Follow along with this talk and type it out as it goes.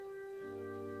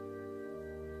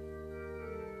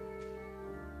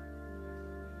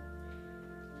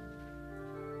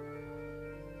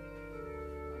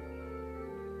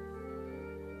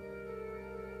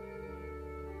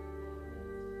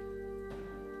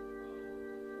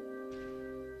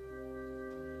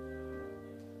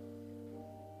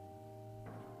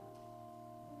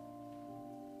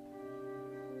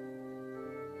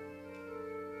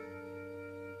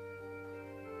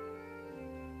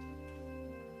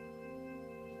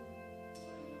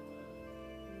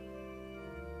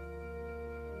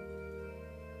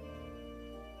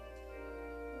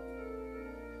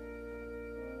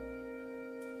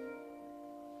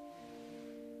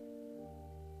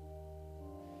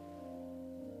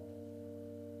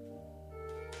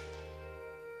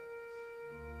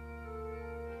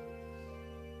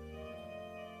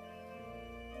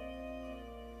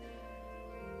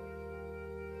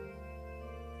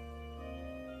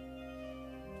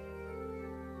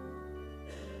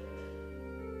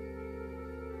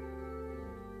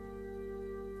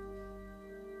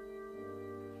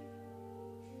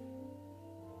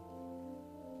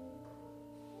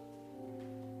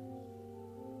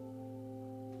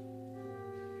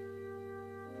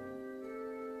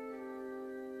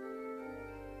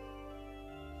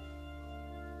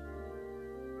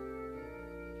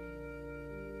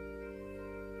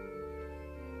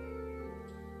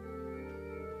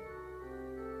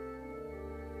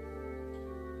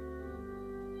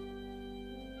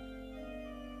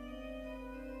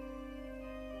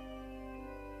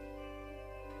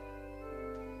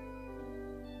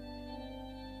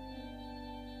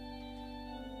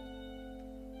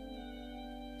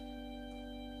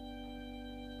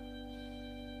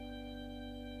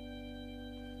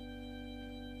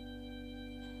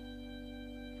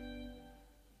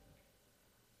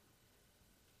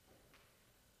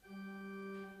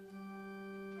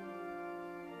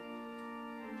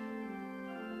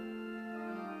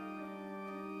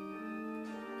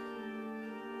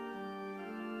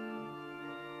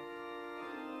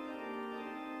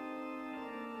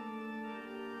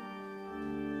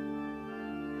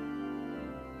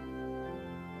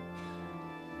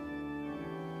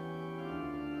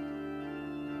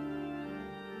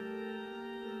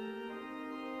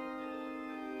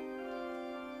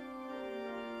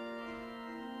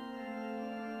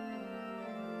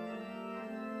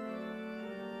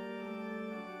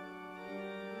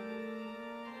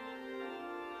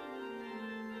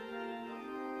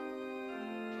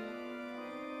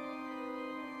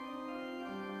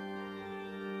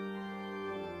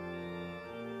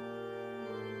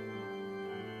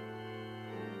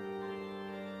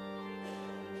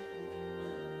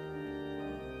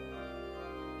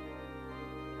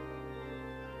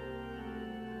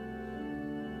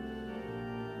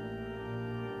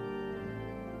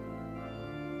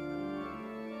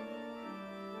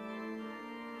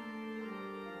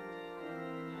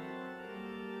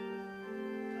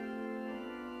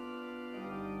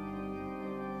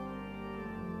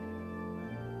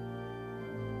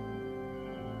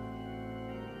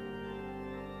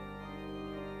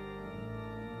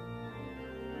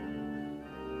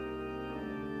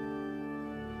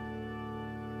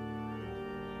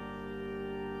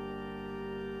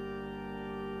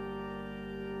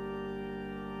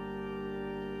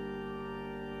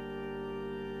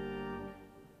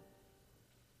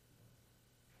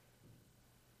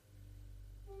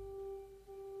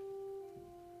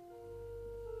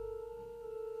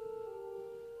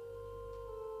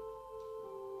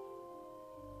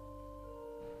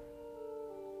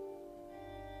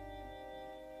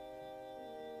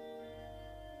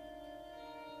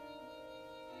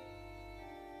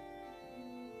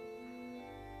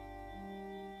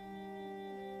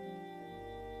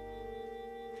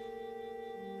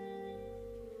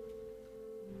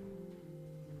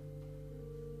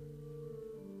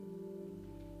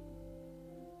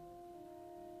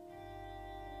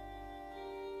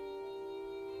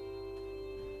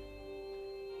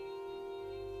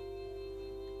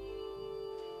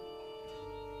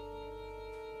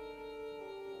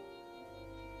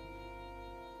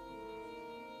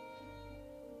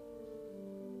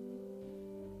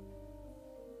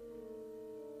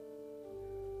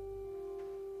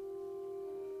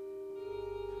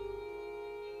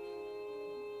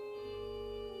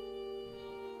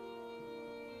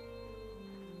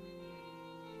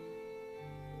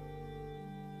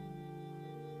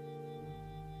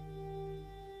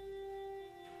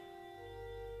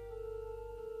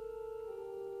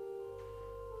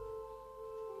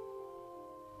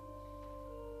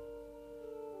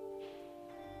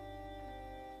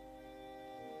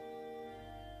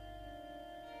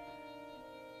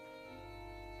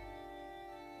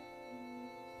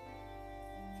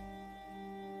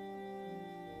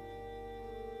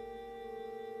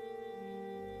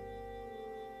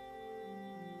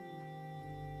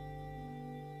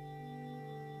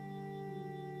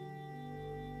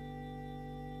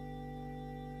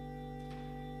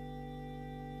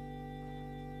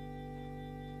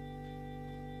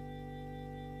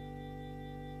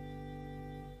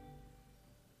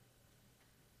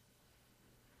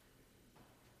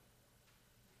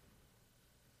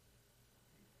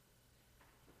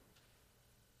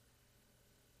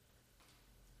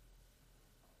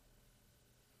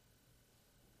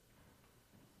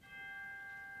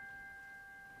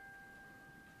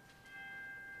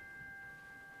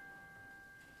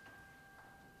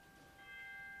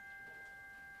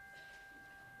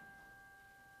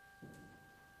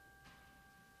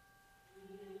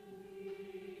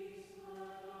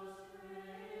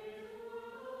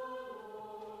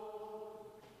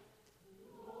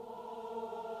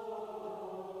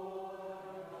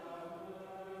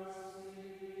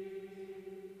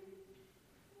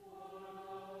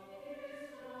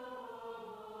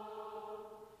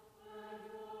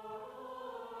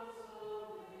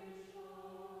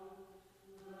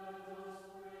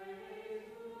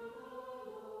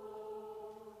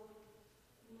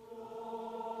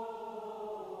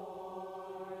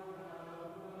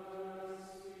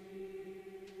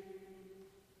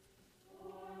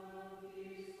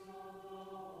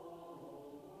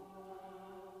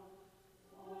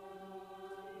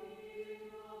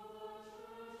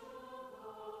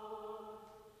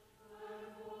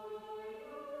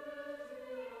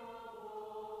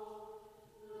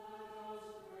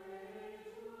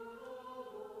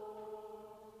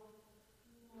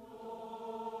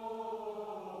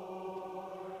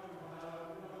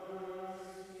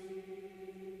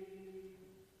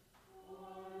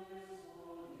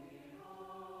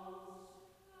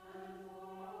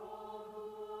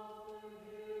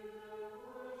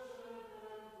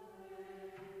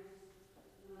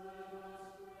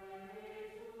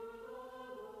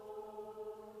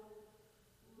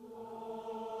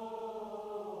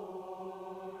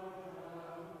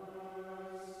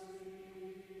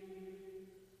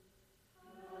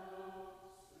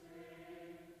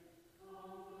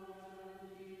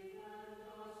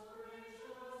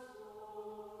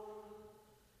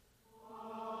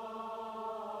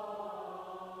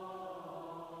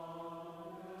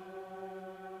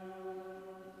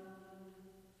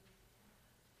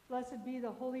Blessed be the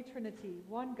Holy Trinity,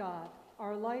 one God,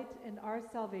 our light and our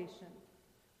salvation.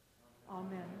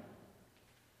 Amen.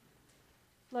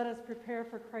 Let us prepare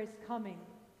for Christ's coming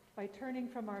by turning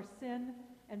from our sin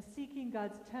and seeking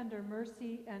God's tender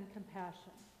mercy and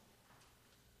compassion.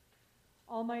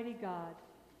 Almighty God,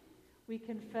 we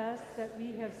confess that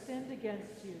we have sinned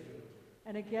against you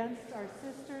and against our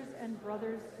sisters and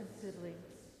brothers and siblings.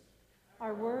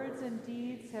 Our words and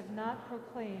deeds have not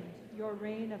proclaimed your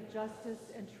reign of justice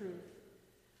and truth.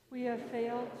 We have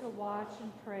failed to watch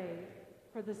and pray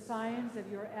for the signs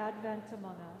of your advent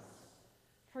among us.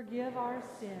 Forgive our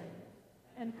sin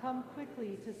and come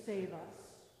quickly to save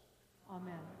us.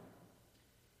 Amen.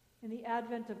 In the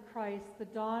advent of Christ, the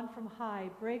dawn from high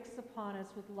breaks upon us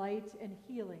with light and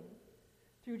healing.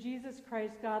 Through Jesus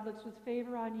Christ, God looks with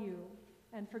favor on you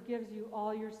and forgives you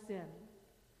all your sin.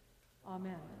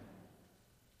 Amen.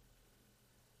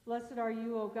 Blessed are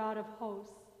you, O God of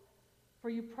hosts,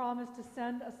 for you promised to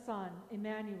send a Son,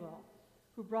 Emmanuel,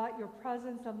 who brought your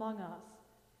presence among us,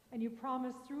 and you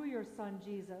promised through your Son,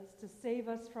 Jesus, to save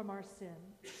us from our sin.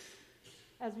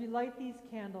 As we light these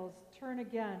candles, turn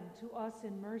again to us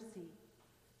in mercy.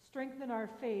 Strengthen our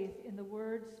faith in the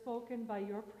words spoken by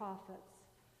your prophets.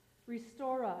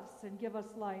 Restore us and give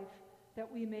us life,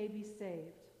 that we may be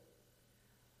saved.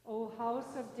 O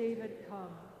house of David,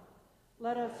 come.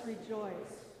 Let us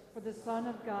rejoice, for the Son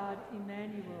of God,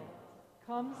 Emmanuel,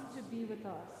 comes to be with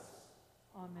us.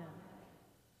 Amen.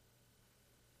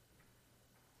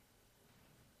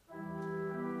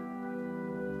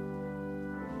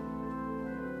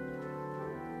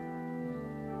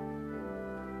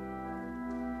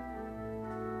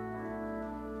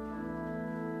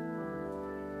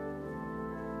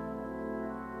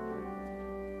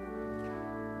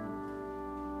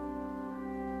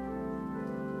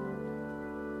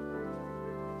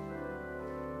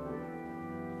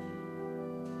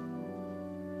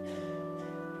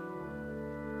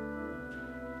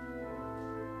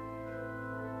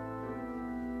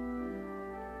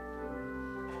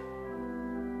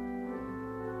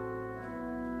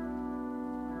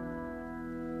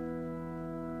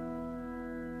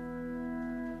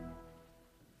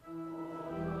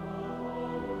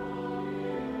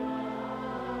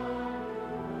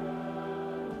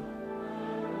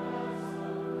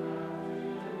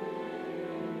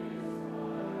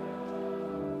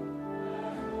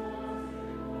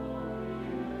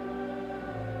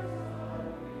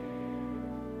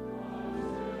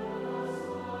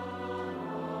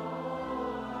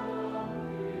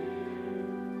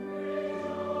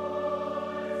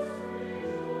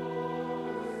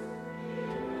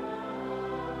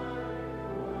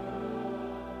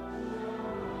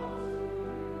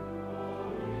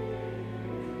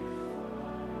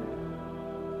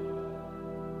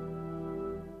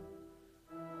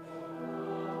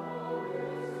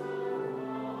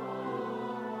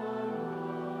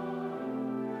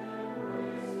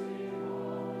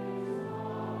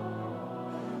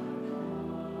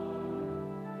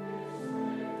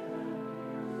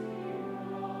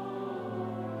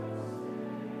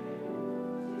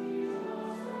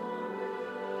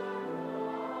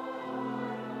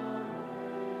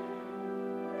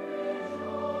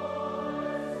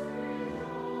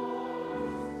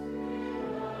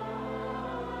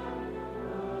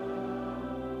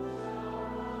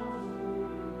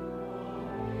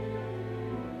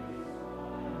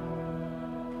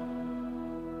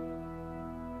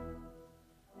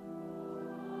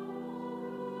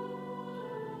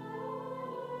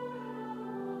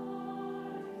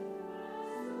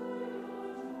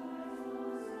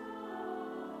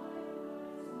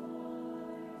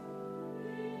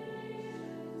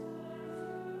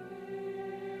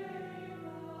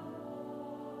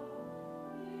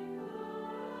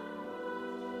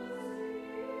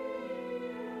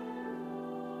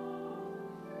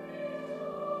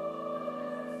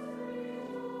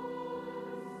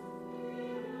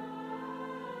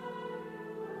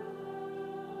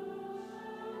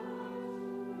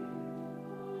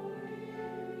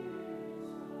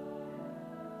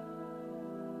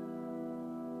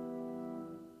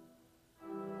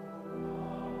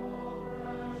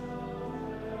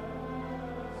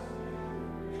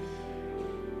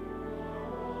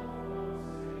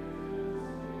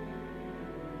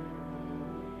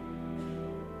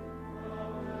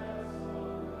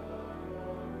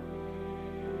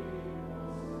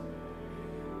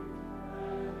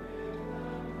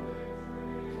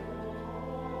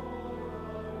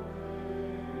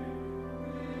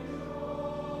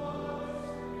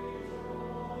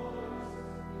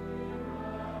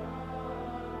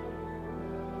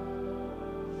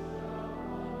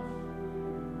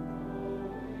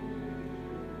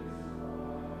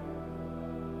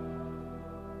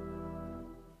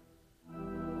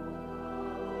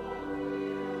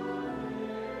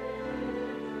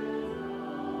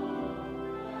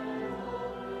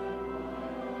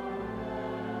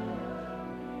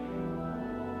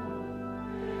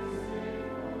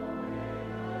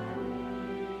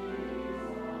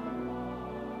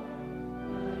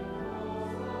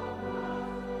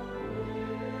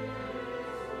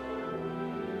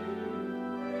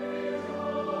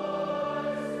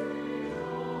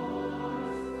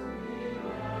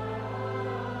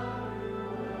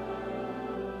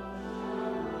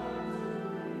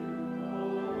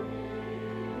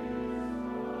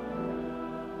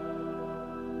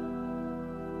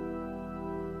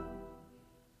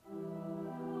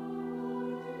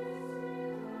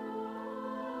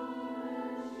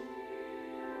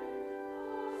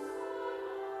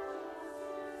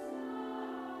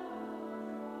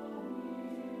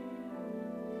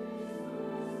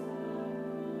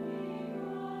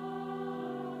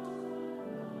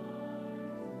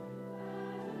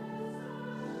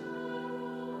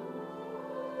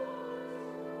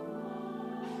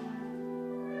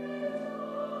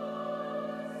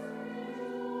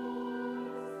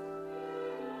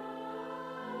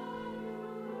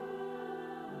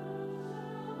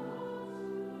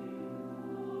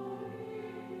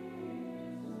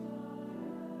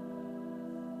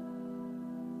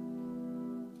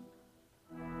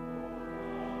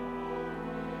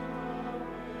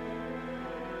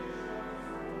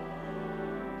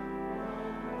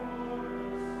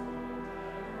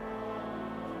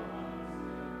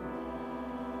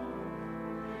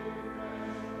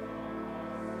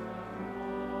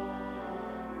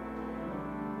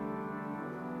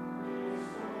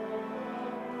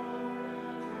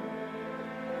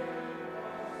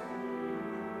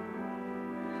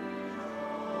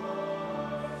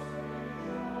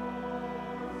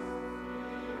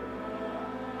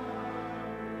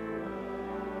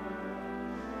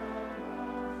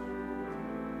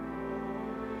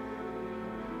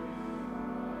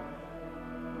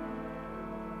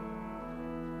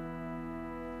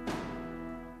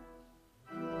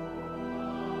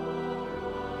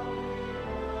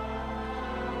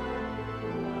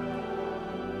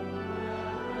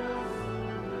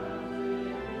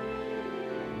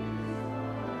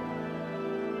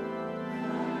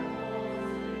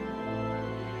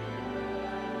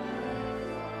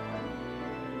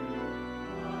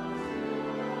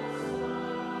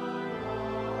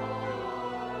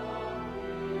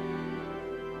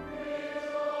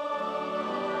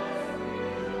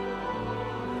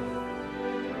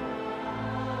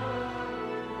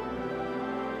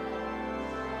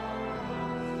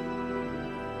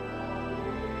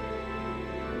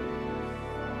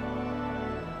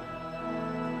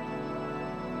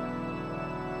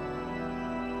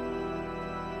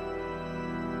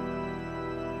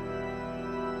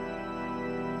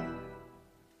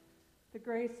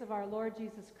 grace of our Lord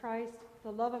Jesus Christ,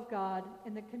 the love of God,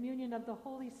 and the communion of the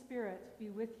Holy Spirit be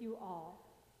with you all.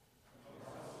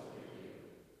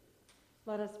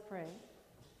 Let us pray.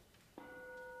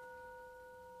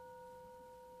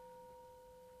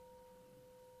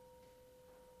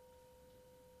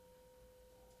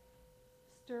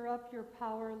 Stir up your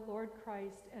power, Lord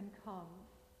Christ, and come.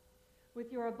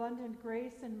 With your abundant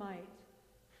grace and might,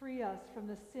 free us from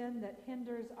the sin that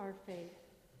hinders our faith,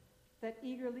 that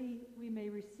eagerly we may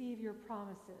receive your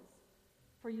promises.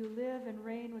 For you live and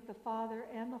reign with the Father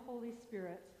and the Holy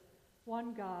Spirit,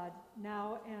 one God,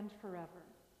 now and forever.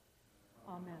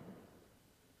 Amen.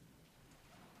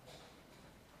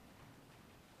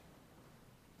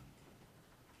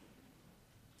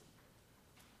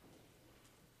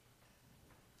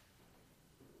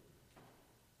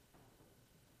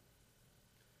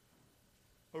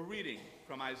 A reading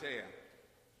from Isaiah.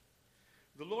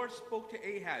 The Lord spoke to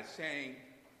Ahaz, saying,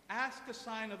 "Ask a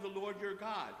sign of the Lord your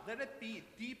God. Let it be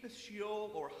deep as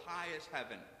Sheol or high as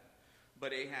heaven."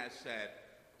 But Ahaz said,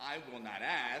 "I will not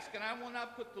ask, and I will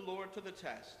not put the Lord to the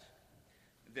test."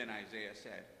 Then Isaiah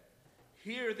said,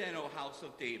 "Hear then, O house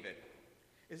of David.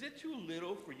 Is it too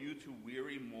little for you to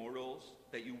weary mortals,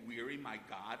 that you weary my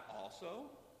God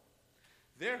also?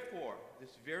 Therefore,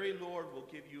 this very Lord will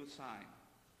give you a sign.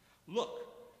 Look,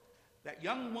 that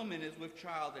young woman is with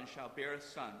child and shall bear a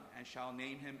son, and shall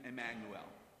name him Emmanuel.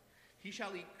 He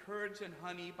shall eat curds and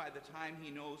honey by the time he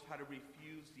knows how to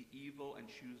refuse the evil and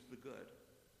choose the good.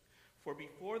 For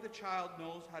before the child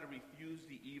knows how to refuse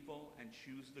the evil and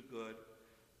choose the good,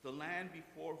 the land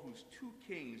before whose two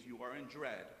kings you are in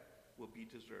dread will be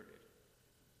deserted."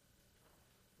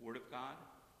 Word of God,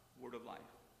 word of life.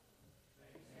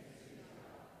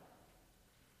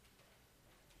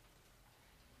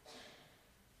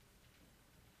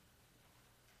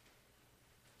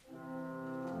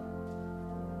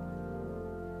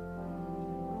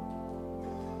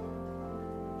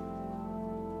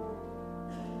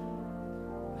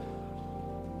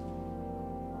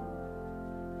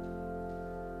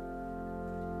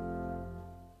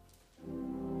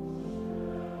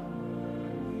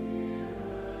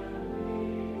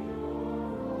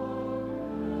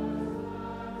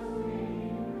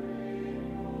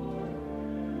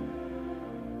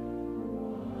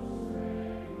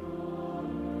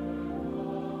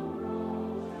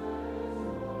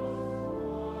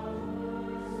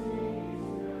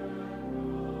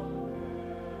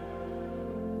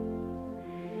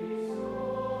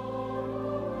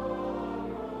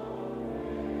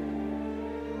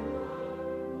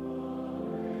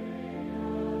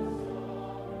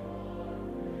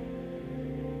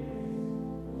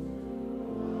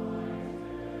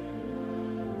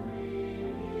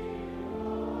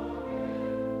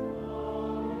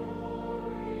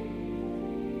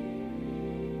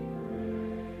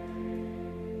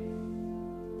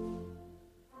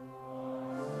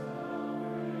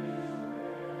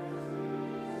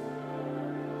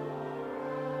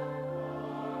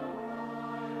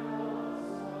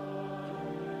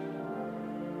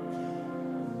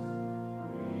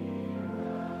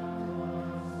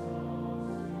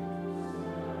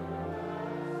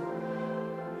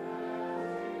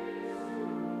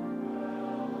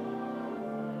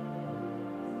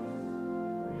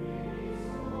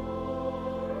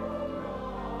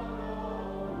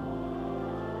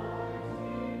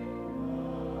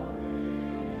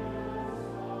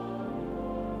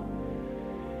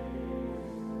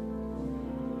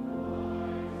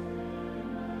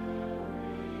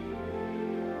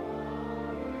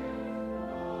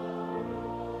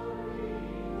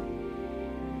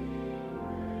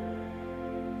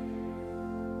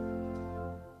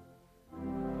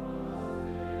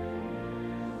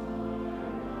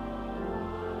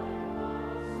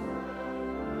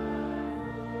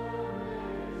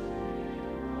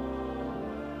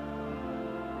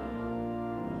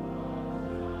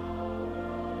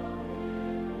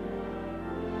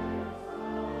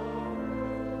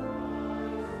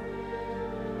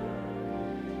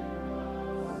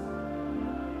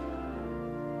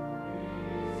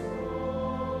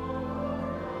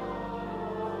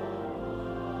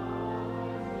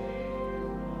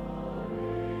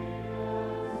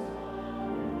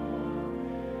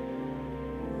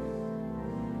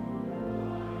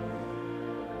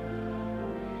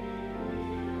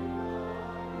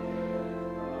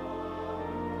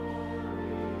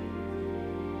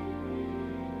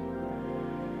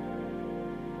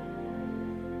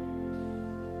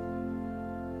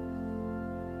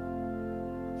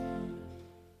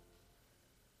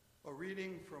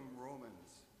 Reading from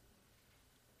Romans.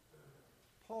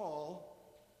 Paul,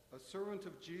 a servant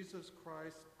of Jesus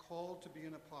Christ, called to be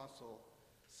an apostle,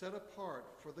 set apart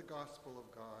for the gospel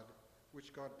of God,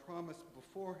 which God promised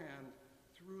beforehand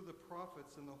through the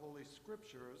prophets in the Holy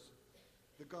Scriptures,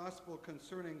 the gospel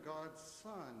concerning God's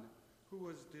Son, who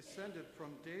was descended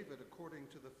from David according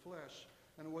to the flesh,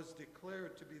 and was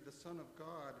declared to be the Son of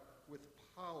God with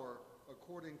power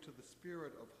according to the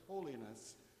Spirit of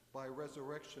holiness by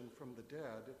resurrection from the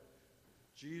dead,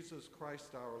 Jesus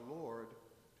Christ our Lord,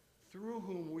 through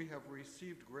whom we have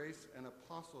received grace and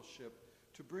apostleship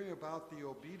to bring about the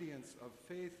obedience of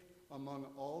faith among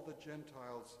all the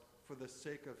Gentiles for the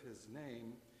sake of his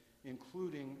name,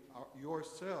 including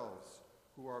yourselves,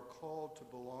 who are called to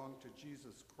belong to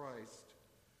Jesus Christ,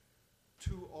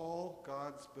 to all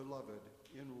God's beloved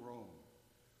in Rome,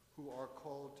 who are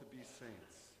called to be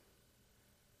saints.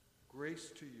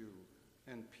 Grace to you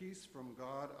and peace from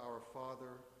God our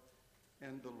Father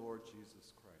and the Lord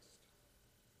Jesus Christ.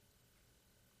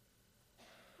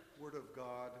 Word of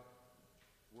God,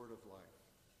 word of life.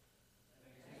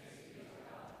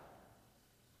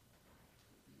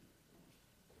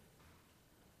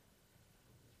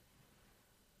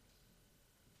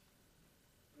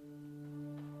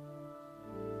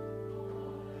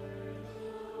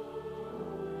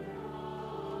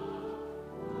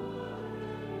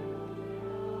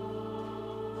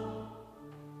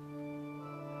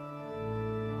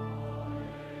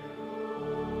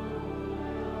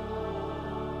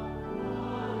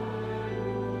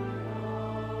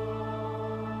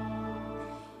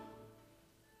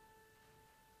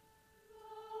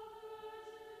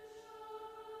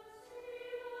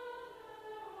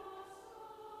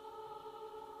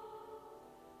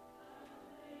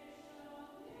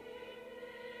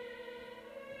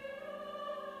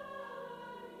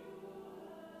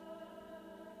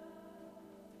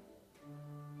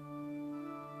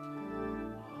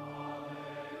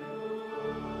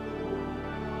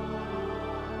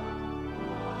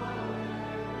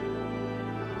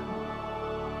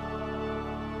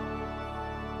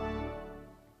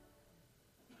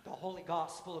 Holy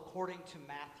Gospel according to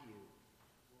Matthew.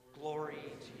 Glory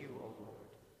to you, O Lord.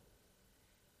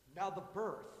 Now the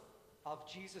birth of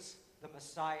Jesus the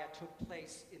Messiah took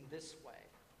place in this way.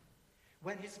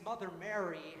 When his mother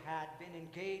Mary had been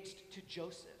engaged to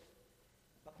Joseph,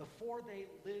 but before they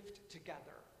lived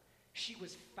together, she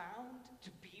was found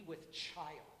to be with child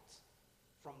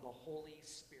from the Holy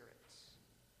Spirit.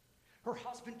 Her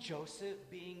husband Joseph,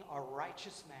 being a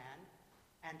righteous man,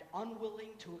 and unwilling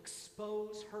to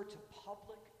expose her to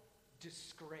public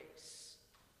disgrace,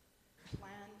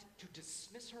 planned to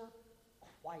dismiss her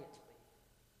quietly.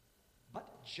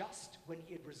 But just when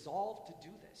he had resolved to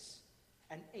do this,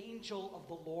 an angel of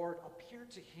the Lord appeared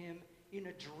to him in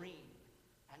a dream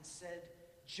and said,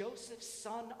 "Joseph,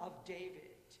 son of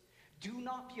David, do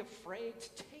not be afraid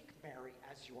to take Mary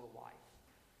as your wife,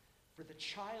 for the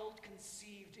child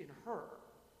conceived in her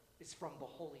is from the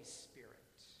Holy Spirit.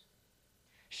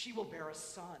 She will bear a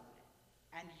son,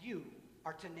 and you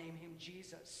are to name him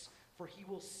Jesus, for he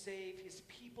will save his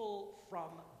people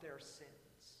from their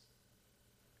sins."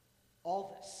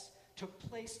 All this took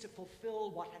place to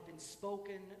fulfill what had been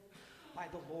spoken by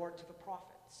the Lord to the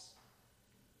prophets.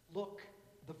 "Look,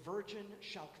 the virgin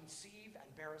shall conceive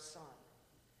and bear a son,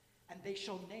 and they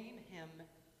shall name him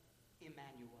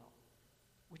Emmanuel,"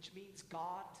 which means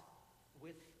God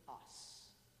with us.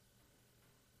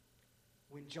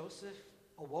 When Joseph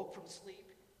awoke from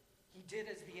sleep, he did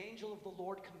as the angel of the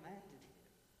Lord commanded him.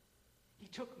 He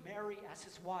took Mary as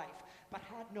his wife, but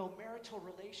had no marital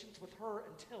relations with her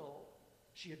until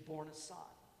she had borne a son.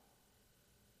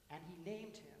 And he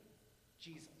named him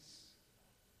Jesus.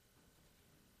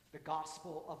 The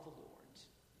Gospel of the Lord.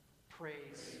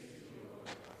 Praise to you,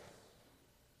 Lord.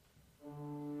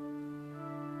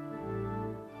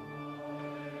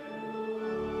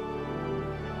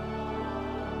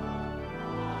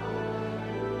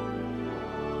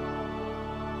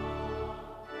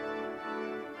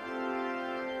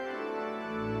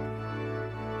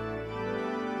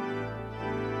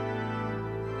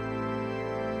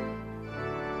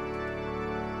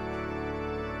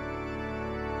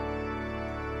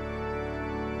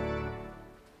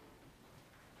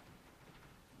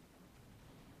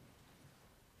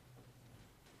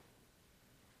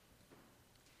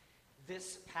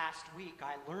 This past week,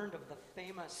 I learned of the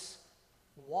famous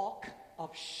Walk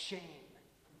of Shame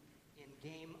in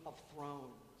Game of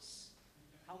Thrones.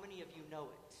 How many of you know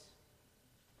it?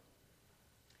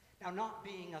 Now, not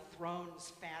being a Thrones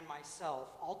fan myself,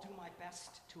 I'll do my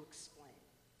best to explain.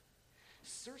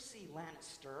 Cersei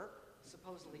Lannister,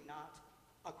 supposedly not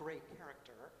a great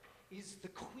character, is the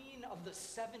queen of the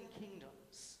Seven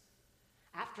Kingdoms.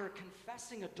 After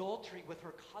confessing adultery with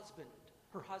her husband,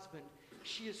 her husband,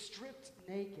 she is stripped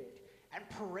naked and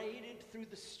paraded through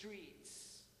the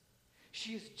streets.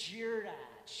 She is jeered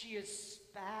at, she is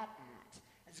spat at,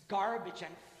 as garbage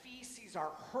and feces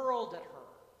are hurled at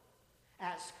her,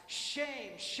 as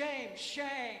shame, shame,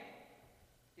 shame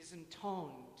is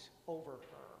intoned over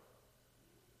her.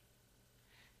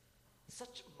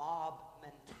 Such mob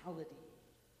mentality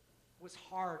was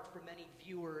hard for many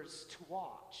viewers to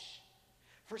watch.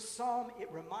 For some, it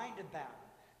reminded them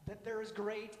that there is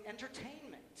great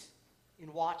entertainment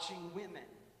in watching women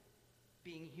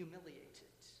being humiliated.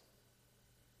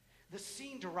 The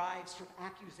scene derives from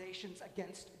accusations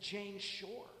against Jane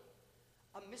Shore,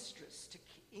 a mistress to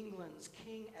England's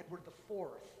King Edward IV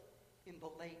in the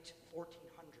late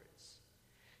 1400s.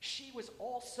 She was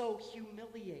also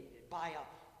humiliated by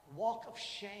a walk of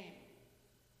shame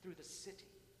through the city.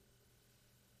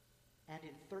 And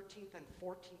in 13th and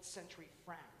 14th century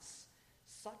France,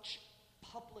 such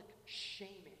public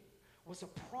shaming was a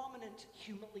prominent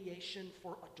humiliation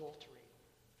for adultery.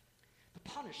 The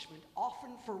punishment,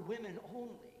 often for women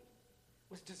only,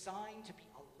 was designed to be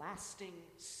a lasting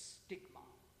stigma.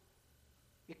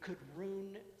 It could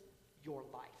ruin your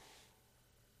life.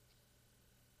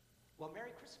 Well,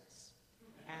 Merry Christmas,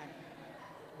 and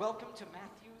welcome to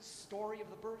Matthew's story of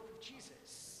the birth of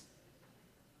Jesus.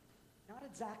 Not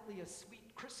exactly a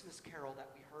sweet Christmas carol that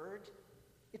we heard.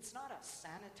 It's not a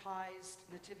sanitized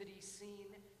nativity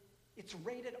scene. It's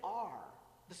rated R,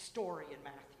 the story in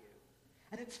Matthew.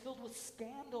 And it's filled with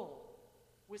scandal,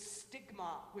 with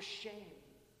stigma, with shame,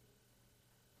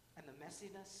 and the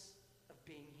messiness of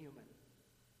being human.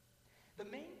 The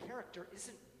main character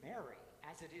isn't Mary,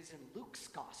 as it is in Luke's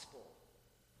gospel.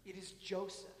 It is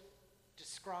Joseph,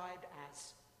 described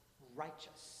as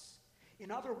righteous.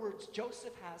 In other words,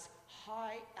 Joseph has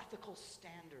high ethical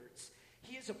standards.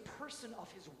 He is a person of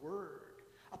his word,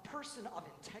 a person of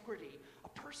integrity, a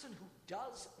person who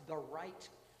does the right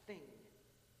thing.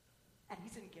 And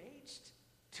he's engaged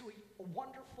to a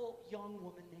wonderful young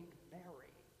woman named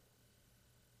Mary.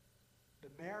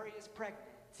 But Mary is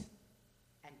pregnant,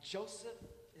 and Joseph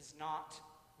is not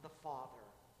the father.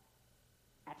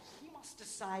 And he must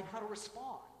decide how to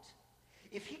respond.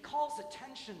 If he calls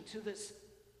attention to this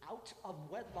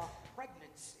out-of-wedlock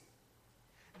pregnancy,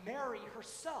 Mary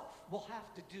herself will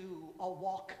have to do a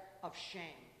walk of shame.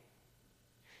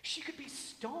 She could be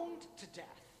stoned to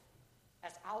death,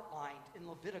 as outlined in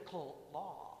Levitical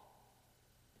law.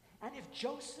 And if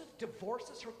Joseph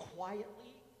divorces her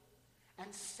quietly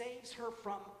and saves her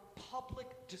from public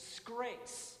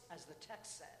disgrace, as the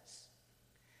text says,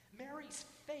 Mary's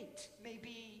fate may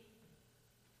be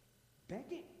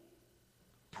begging,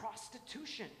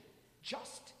 prostitution,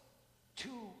 just to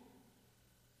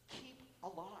keep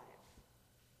alive.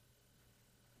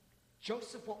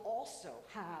 Joseph will also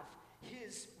have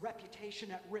his reputation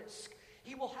at risk.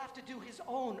 He will have to do his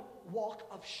own walk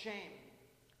of shame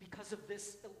because of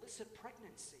this illicit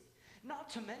pregnancy. Not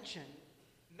to mention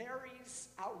Mary's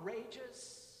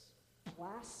outrageous,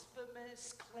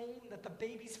 blasphemous claim that the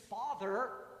baby's father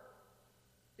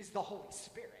is the Holy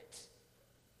Spirit.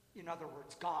 In other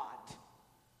words, God.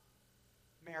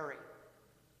 Mary,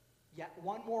 yet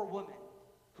one more woman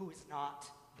who is not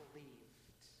believed.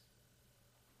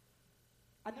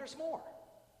 And there's more.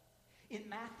 In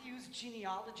Matthew's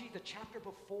genealogy, the chapter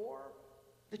before,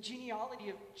 the genealogy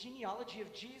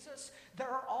of Jesus, there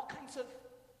are all kinds of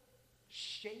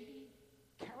shady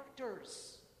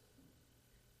characters.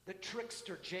 The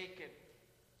trickster Jacob,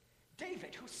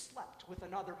 David, who slept with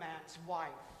another man's wife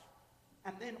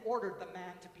and then ordered the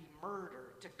man to be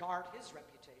murdered to guard his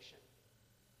reputation.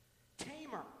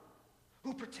 Tamar,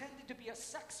 who pretended to be a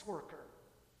sex worker,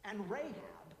 and Rahab,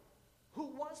 who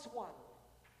was one.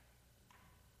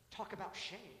 Talk about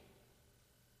shame.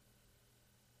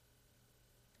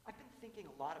 I've been thinking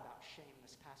a lot about shame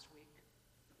this past week.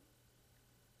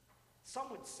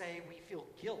 Some would say we feel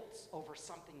guilt over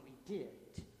something we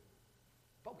did,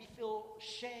 but we feel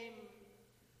shame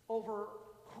over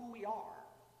who we are.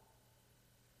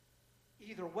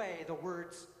 Either way, the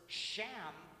words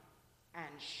sham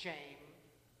and shame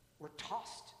were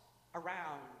tossed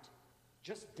around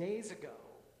just days ago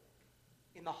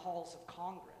in the halls of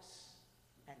Congress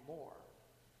and more.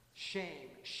 Shame,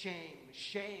 shame,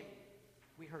 shame,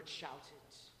 we heard shouted.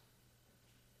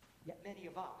 Yet many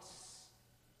of us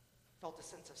felt a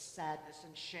sense of sadness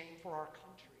and shame for our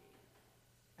country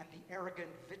and the arrogant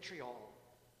vitriol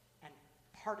and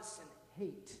partisan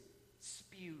hate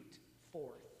spewed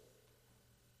forth.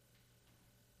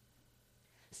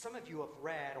 Some of you have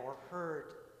read or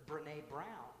heard Brene Brown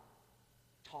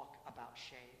talk about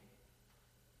shame.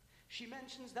 She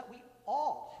mentions that we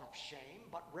all have shame,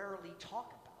 but rarely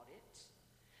talk about it.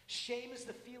 Shame is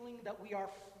the feeling that we are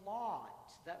flawed,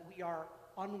 that we are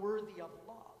unworthy of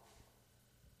love.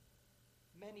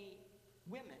 Many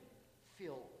women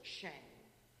feel shame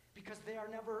because they are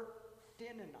never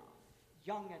thin enough,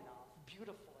 young enough,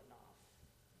 beautiful enough,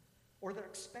 or they're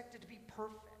expected to be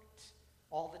perfect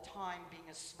all the time, being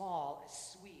as small,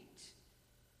 as sweet,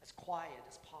 as quiet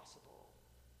as possible.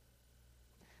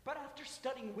 But after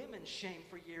studying women's shame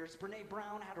for years, Brene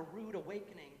Brown had a rude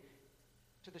awakening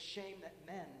to the shame that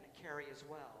men carry as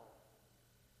well.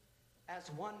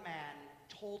 As one man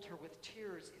told her with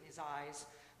tears in his eyes,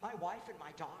 "My wife and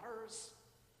my daughters,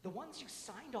 the ones you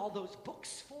signed all those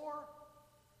books for,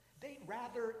 they'd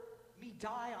rather me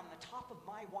die on the top of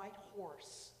my white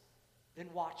horse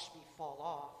than watch me fall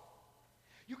off.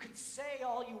 You can say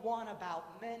all you want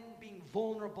about men being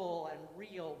vulnerable and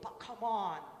real, but come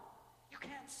on, you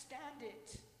can't stand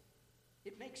it.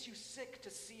 It makes you sick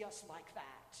to see us like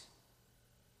that."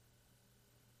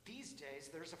 These days,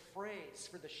 there's a phrase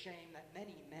for the shame that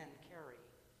many men carry: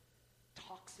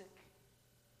 toxic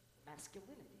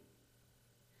masculinity.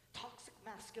 Toxic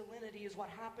masculinity is what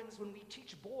happens when we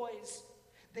teach boys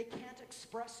they can't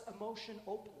express emotion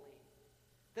openly,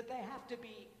 that they have to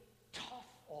be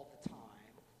tough all the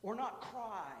time, or not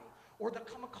cry, or they'll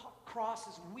come across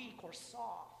as weak or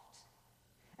soft.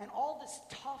 And all this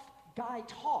tough guy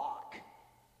talk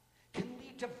can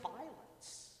lead to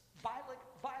violence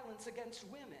against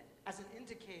women as an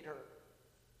indicator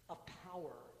of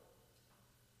power.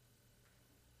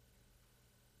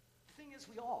 The thing is,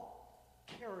 we all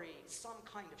carry some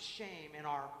kind of shame in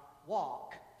our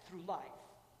walk through life.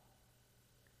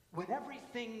 When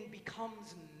everything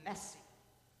becomes messy,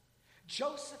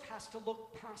 Joseph has to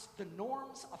look past the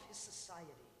norms of his society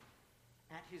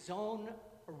and his own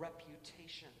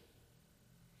reputation.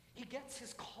 He gets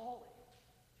his calling.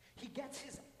 He gets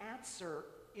his answer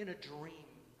in a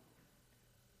dream,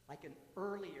 like an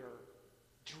earlier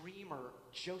dreamer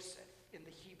Joseph in the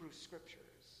Hebrew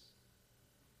Scriptures.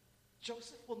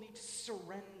 Joseph will need to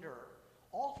surrender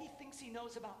all he thinks he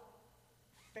knows about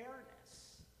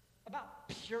fairness, about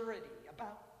purity,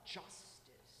 about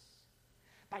justice.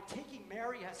 By taking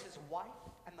Mary as his wife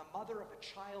and the mother of a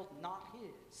child not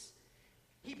his,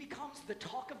 he becomes the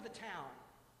talk of the town,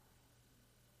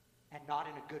 and not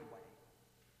in a good way.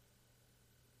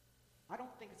 I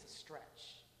don't think it's a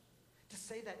stretch to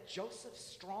say that Joseph's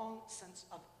strong sense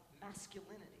of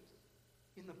masculinity,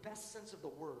 in the best sense of the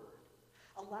word,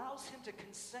 allows him to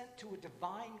consent to a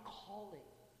divine calling,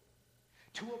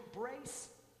 to embrace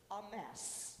a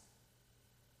mess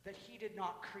that he did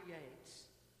not create.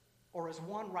 Or as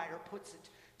one writer puts it,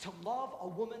 to love a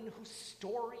woman whose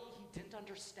story he didn't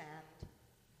understand,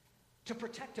 to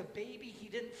protect a baby he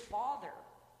didn't father,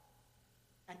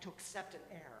 and to accept an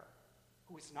heir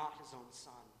who is not his own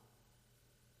son.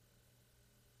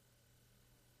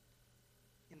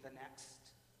 In the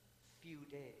next few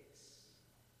days,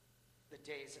 the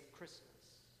days of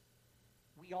Christmas,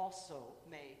 we also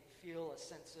may feel a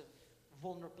sense of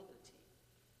vulnerability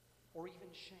or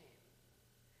even shame.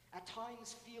 At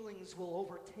times, feelings will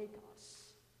overtake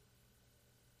us.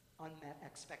 Unmet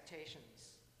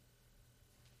expectations,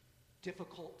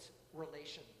 difficult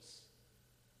relations,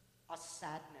 a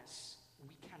sadness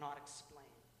we cannot explain.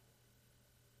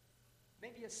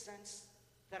 Maybe a sense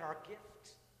that our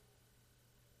gift,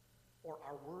 or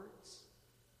our words,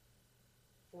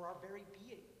 or our very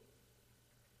being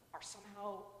are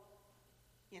somehow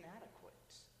inadequate.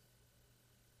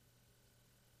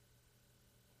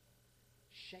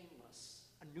 Shameless,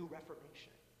 A New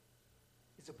Reformation,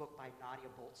 is a book by Nadia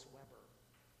Bolz-Weber.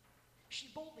 She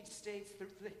boldly states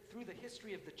through the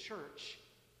history of the church,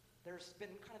 there's been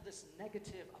kind of this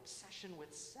negative obsession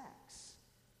with sex,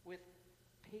 with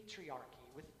patriarchy,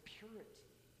 with purity.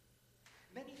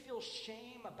 Many feel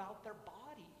shame about their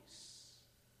bodies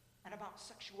and about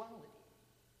sexuality.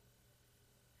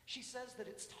 She says that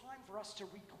it's time for us to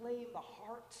reclaim the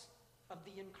heart of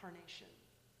the incarnation.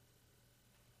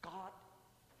 God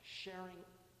sharing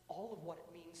all of what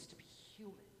it means to be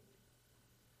human.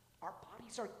 Our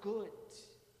bodies are good.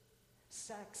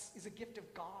 Sex is a gift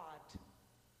of God,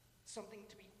 something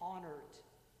to be honored,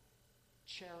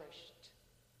 cherished,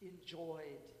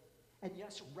 enjoyed, and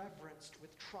yes, reverenced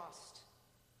with trust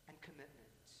and commitment.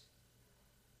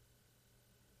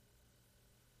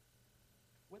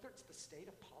 Whether it's the state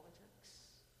of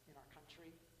politics in our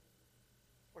country,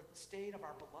 or the state of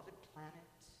our beloved planet,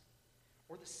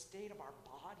 or the state of our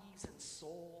bodies and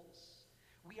souls,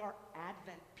 we are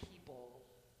Advent people,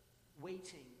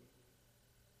 waiting,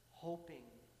 hoping,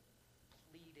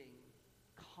 pleading,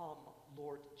 "Come,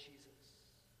 Lord Jesus."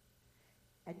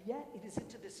 And yet it is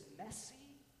into this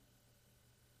messy,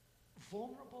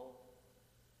 vulnerable,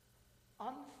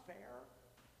 unfair,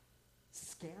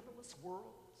 scandalous world,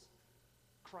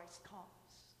 Christ comes.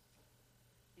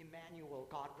 Emmanuel,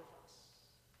 God with us.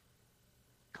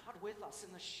 God with us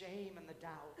in the shame and the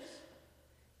doubts.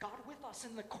 God with us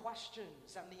in the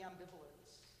questions and the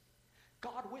ambivalence.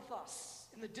 God with us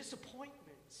in the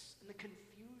disappointments and the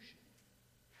confusion.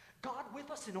 God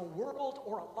with us in a world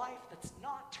or a life that's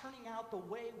not turning out the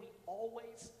way we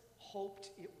always hoped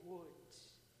it would.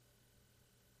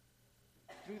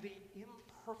 Through the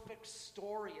imperfect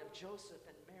story of Joseph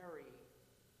and Mary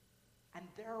and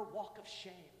their walk of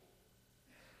shame,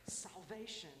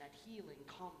 salvation and healing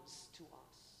comes to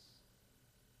us.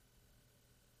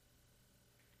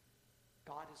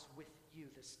 God is with you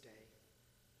this day.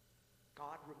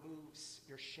 God removes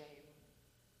your shame,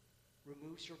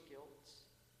 removes your guilt.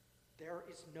 There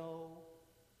is no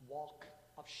walk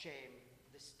of shame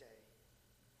this day.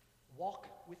 Walk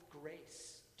with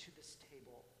grace to this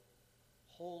table.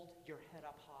 Hold your head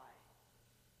up high.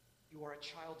 You are a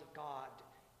child of God.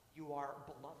 You are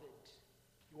beloved.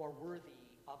 You are worthy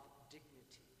of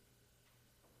dignity.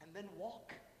 And then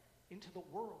walk into the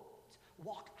world.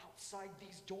 Walk outside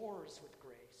these doors with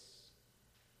grace,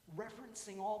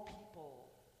 reverencing all people,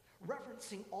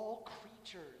 reverencing all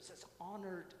creatures as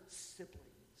honored siblings.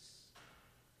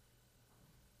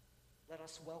 Let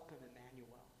us welcome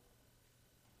Emmanuel,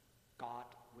 God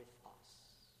with us.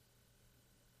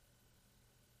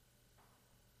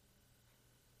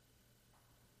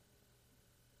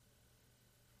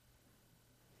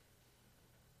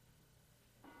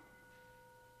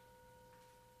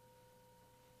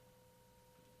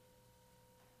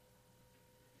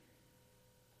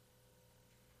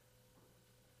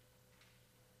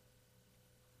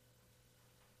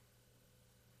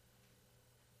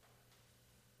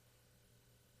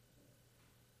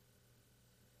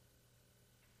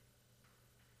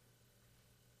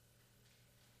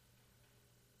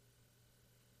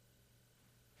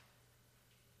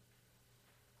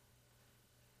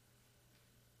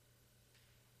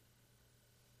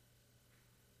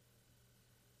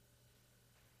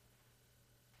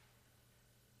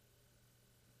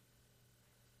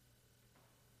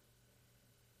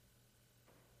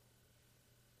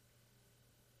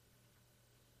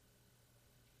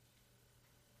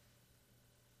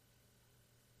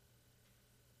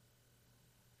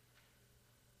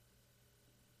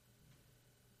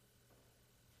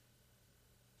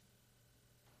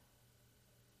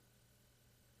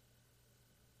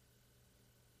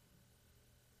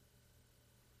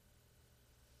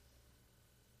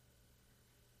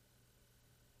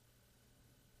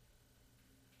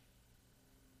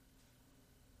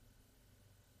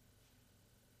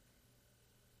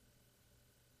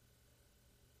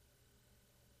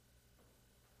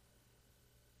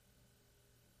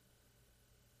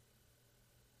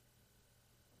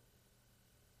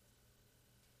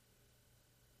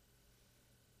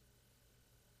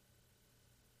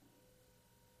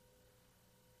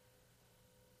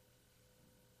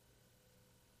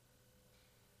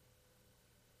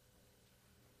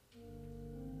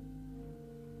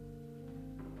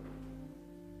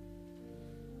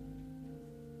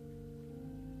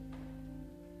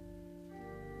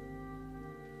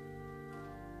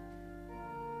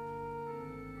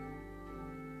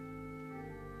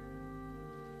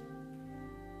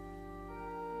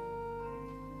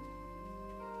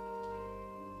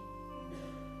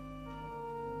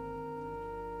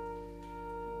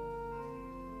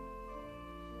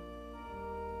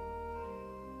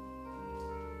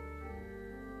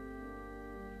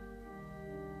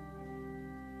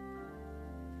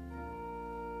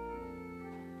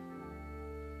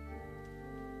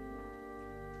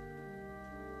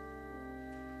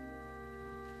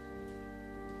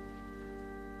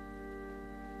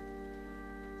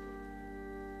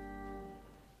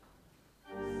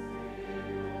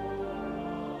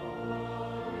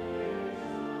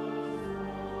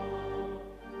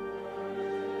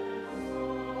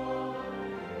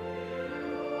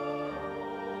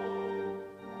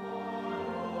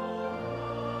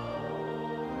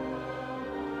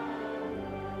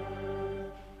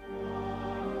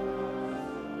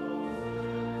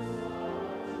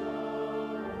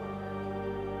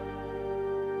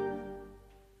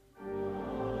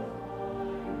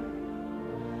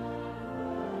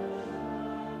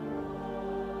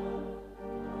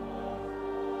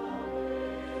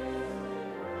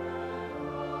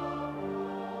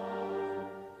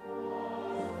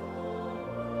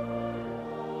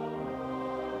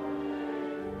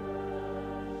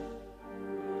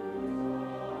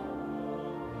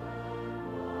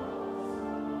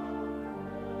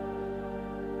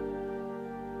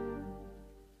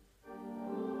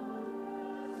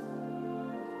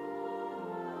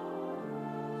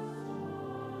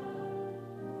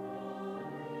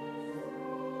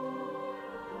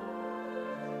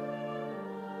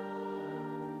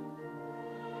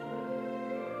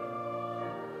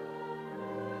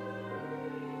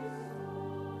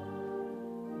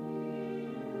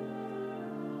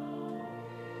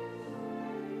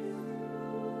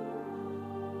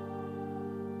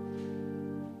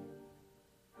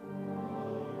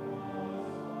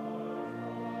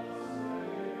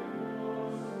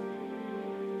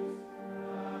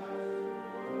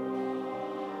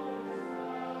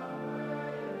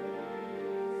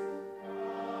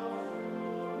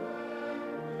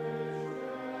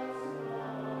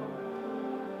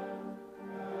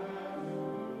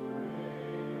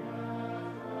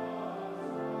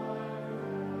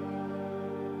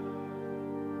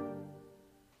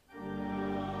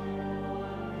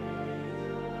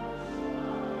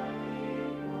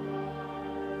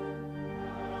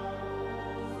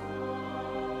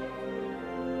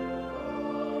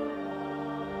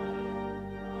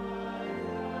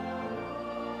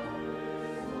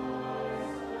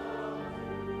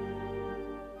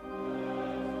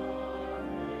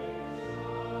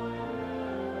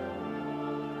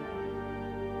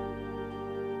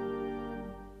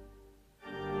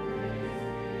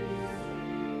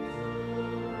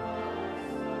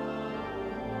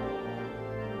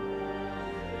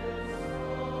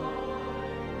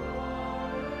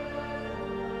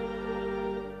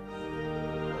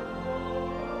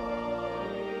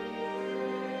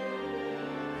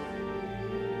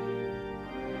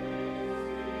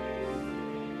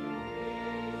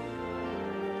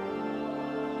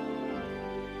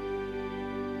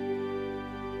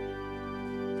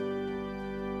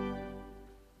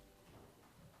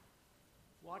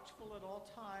 Watchful at all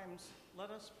times, let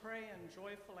us pray in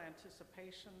joyful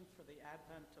anticipation for the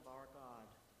advent of our God.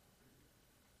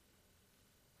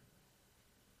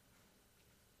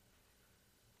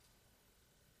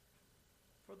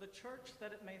 For the church,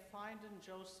 that it may find in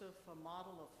Joseph a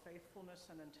model of faithfulness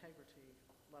and integrity,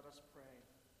 let us pray.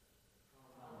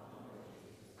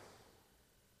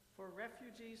 For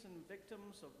refugees and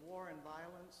victims of war and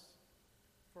violence,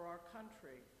 for our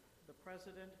country, the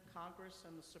President, Congress,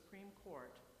 and the Supreme Court,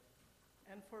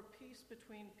 and for peace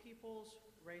between peoples,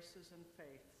 races, and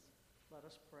faiths, let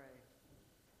us pray.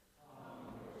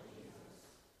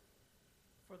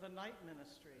 For the night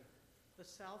ministry, the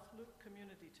South Loop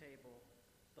Community Table,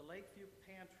 the Lakeview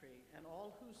Pantry, and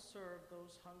all who serve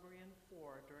those hungry and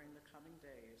poor during the coming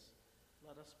days,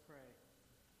 let us pray.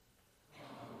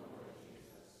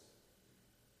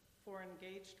 For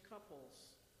engaged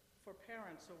couples, for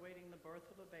parents awaiting the birth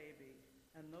of a baby,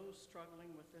 and those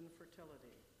struggling with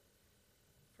infertility,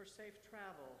 for safe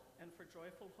travel and for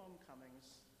joyful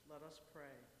homecomings, let us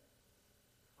pray.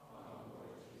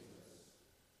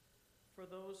 For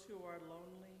those who are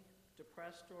lonely,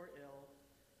 depressed, or ill,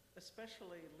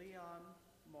 especially Leon,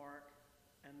 Mark,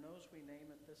 and those we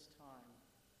name at this time.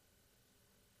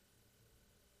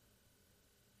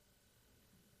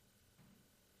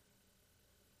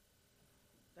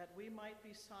 That we might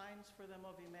be signs for them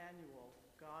of Emmanuel,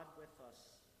 God with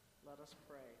us, let us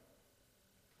pray.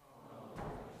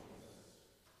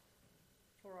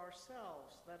 For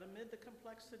ourselves, that amid the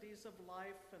complexities of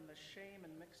life and the shame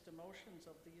and mixed emotions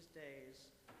of these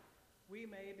days, we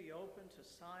may be open to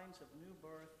signs of new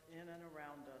birth in and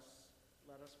around us,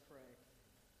 let us pray.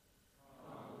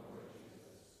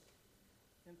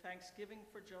 In thanksgiving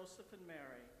for Joseph and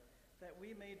Mary, that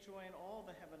we may join all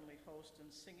the heavenly host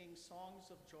in singing songs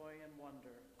of joy and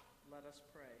wonder, let us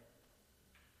pray.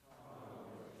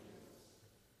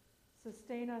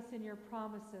 Sustain us in your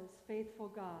promises, faithful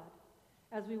God,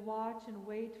 as we watch and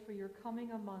wait for your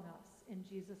coming among us in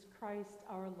Jesus Christ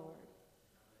our Lord.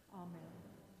 Amen.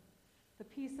 The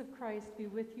peace of Christ be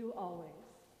with you always.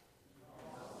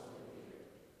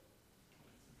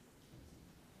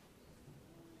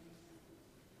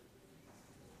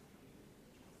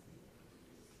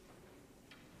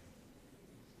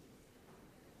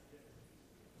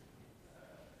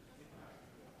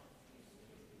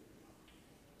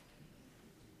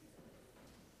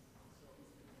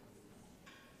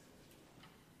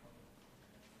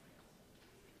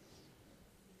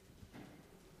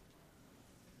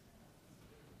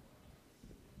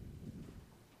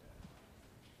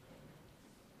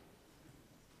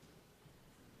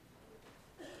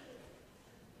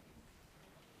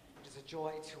 It is a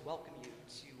joy to welcome you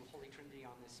to Holy Trinity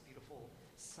on this beautiful,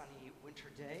 sunny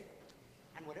winter day.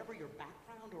 And whatever your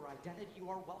background or identity, you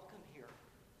are welcome here.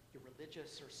 Your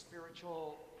religious or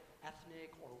spiritual,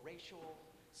 ethnic or racial,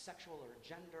 sexual or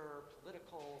gender,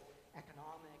 political,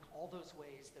 economic, all those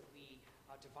ways that we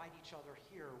divide each other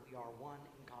here, we are one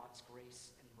in God's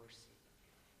grace and mercy.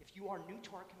 If you are new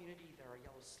to our community, there are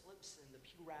yellow slips in the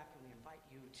pew rack, and we invite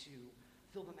you to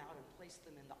fill them out and place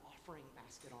them in the offering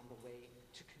basket on the way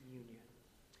to communion.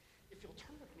 If you'll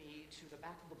turn with me to the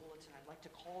back of the bulletin, I'd like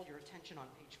to call your attention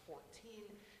on page 14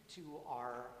 to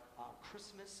our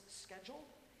Christmas schedule.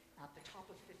 At the top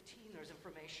of 15, there's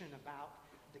information about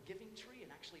the giving tree,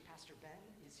 and actually Pastor Ben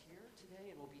is here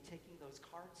today and will be taking those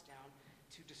cards down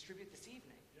to distribute this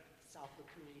evening at the South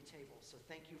Loop Community Table. So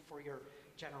thank you for your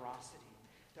generosity.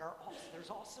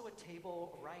 There's also a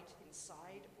table right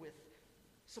inside with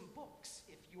some books.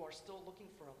 If you are still looking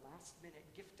for a last-minute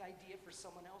gift idea for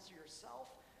someone else or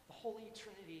yourself, the Holy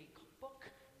Trinity book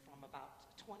from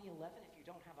about 2011, if you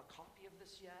don't have a copy of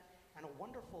this yet, and a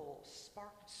wonderful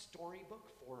Spark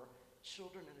storybook for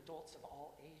children and adults of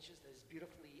all ages that is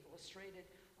beautifully illustrated.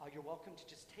 You're welcome to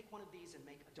just take one of these and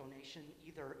make a donation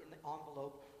either in the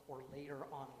envelope or later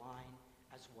online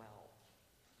as well.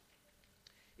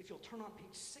 If you'll turn on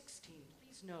page 16,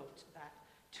 please note that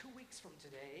 2 weeks from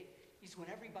today is when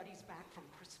everybody's back from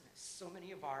Christmas. So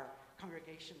many of our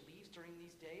congregation leaves during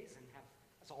these days and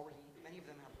many of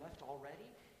them have left already.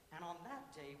 And on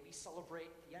that day, we celebrate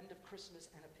the end of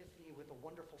Christmas and Epiphany with a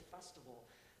wonderful festival,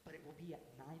 but it will be at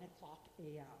 9 o'clock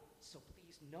a.m. So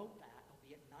please note that. It'll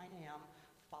be at 9 a.m.,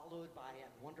 followed by a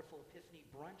wonderful Epiphany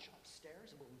brunch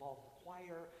upstairs. It will involve the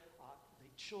choir,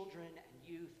 the children and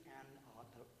youth, and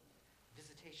the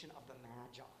visitation of the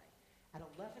Magi. At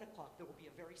 11 o'clock, there will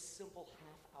be a very simple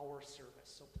half-hour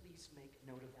service, so please make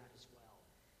note of that as well.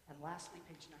 And lastly,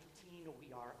 page 19,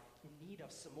 we are in need of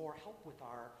some more help with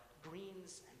our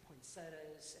greens and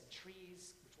poinsettias and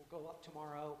trees, which will go up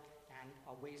tomorrow, and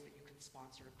ways that you can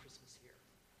sponsor Christmas here.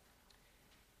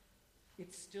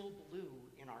 It's still blue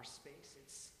in our space.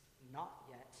 It's not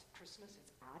yet Christmas.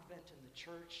 It's Advent in the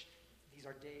church. These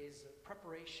are days of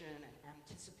preparation and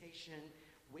anticipation,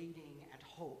 waiting and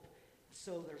hope.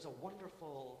 So there's a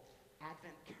wonderful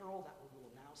Advent carol that we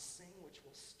will now sing, which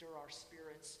will stir our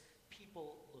spirits.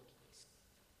 People look east.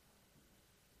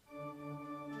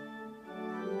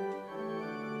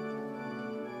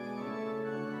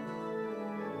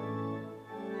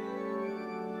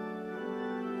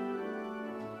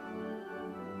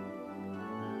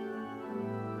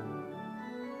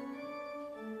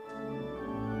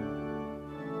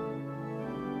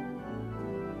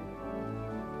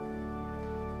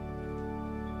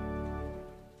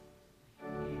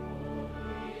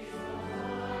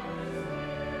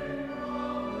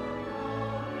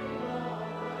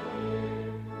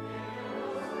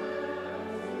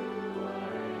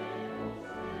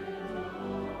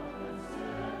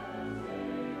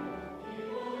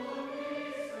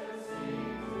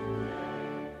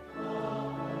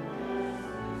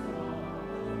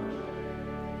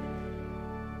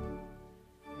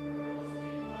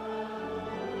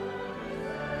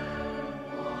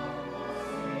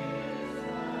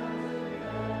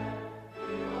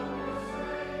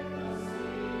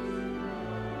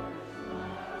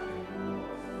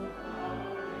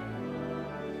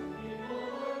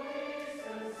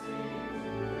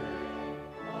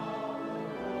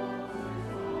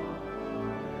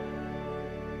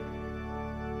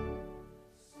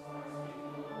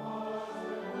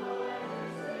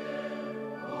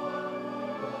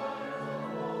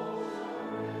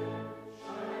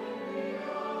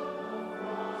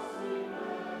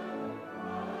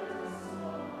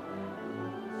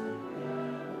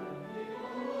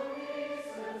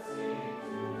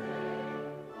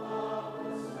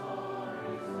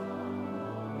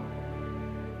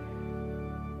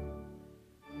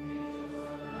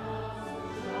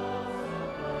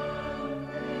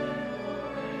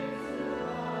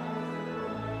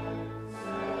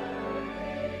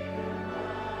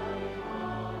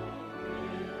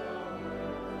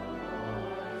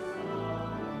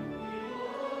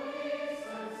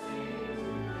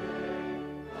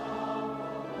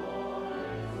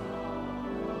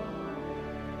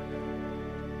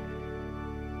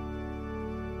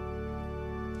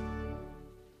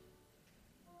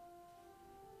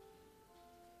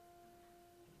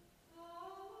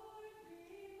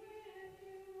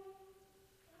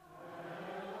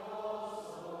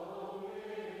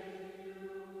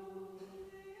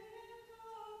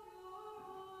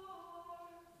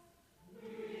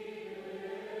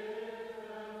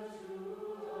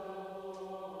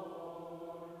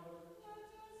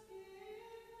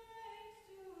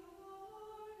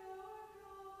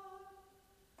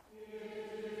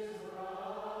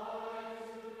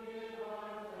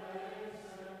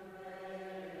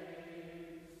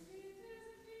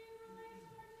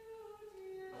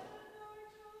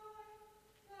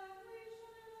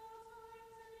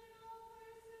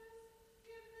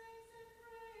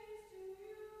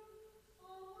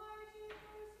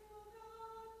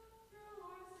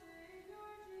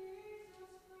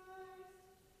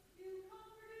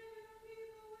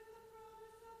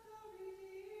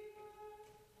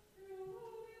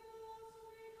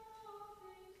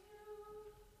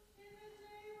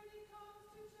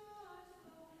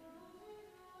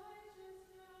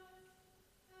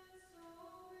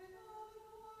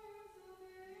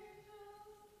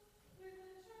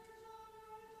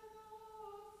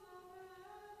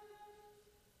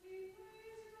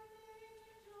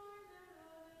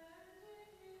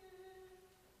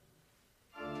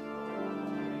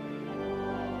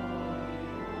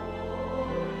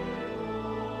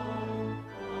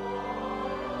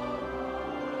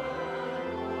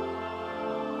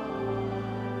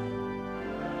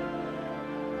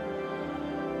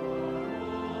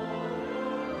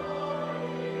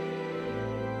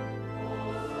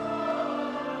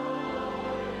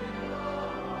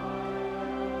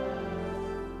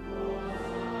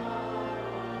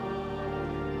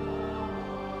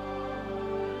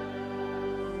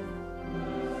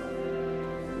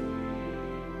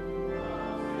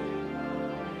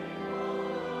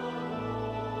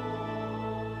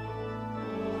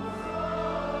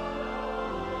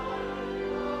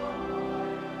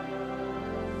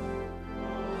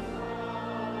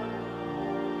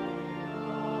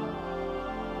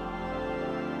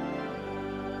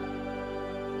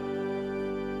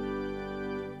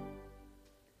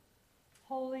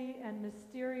 Holy and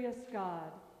mysterious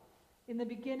God, in the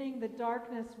beginning the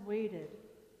darkness waited,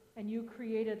 and you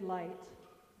created light.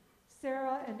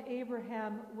 Sarah and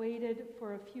Abraham waited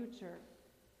for a future,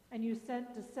 and you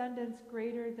sent descendants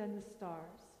greater than the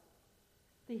stars.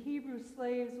 The Hebrew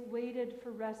slaves waited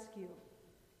for rescue,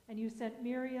 and you sent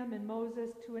Miriam and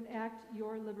Moses to enact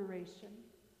your liberation.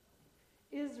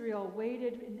 Israel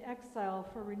waited in exile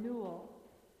for renewal,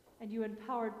 and you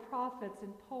empowered prophets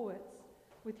and poets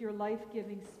with your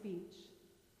life-giving speech.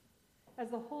 As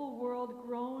the whole world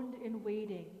groaned in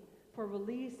waiting for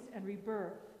release and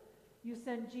rebirth, you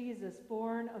sent Jesus,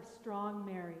 born of strong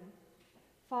Mary,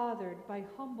 fathered by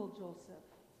humble Joseph,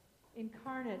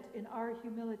 incarnate in our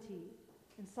humility,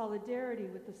 in solidarity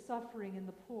with the suffering and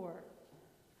the poor,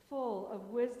 full of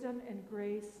wisdom and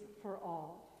grace for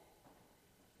all.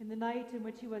 In the night in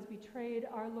which he was betrayed,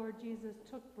 our Lord Jesus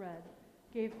took bread,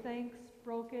 gave thanks,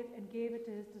 broke it, and gave it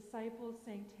to his disciples,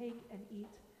 saying, "Take and eat.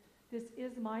 This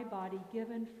is my body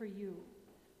given for you.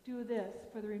 Do this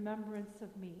for the remembrance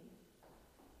of me."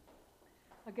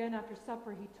 Again, after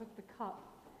supper, he took the cup,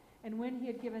 and when he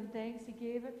had given thanks, he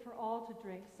gave it for all to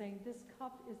drink, saying, "This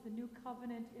cup is the new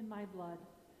covenant in my blood,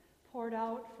 poured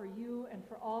out for you and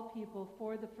for all people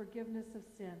for the forgiveness of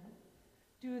sin.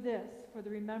 Do this for the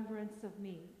remembrance of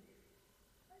me."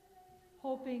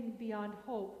 Hoping beyond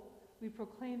hope, we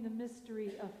proclaim the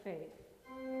mystery of faith.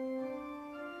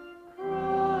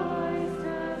 Christ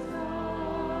has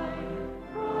died,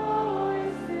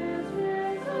 Christ is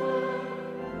risen,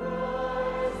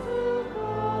 Christ to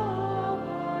come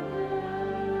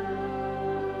again.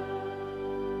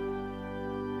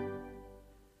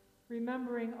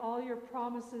 Remembering all your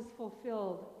promises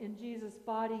fulfilled in Jesus'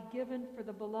 body given for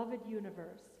the beloved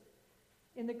universe,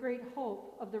 in the great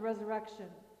hope of the resurrection,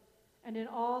 and in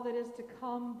all that is to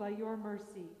come by your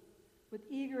mercy, with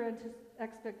eager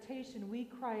expectation we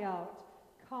cry out,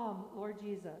 "Come, Lord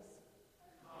Jesus."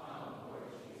 Come,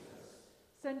 Lord Jesus.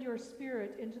 Send your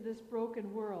Spirit into this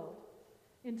broken world,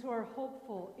 into our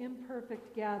hopeful,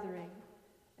 imperfect gathering,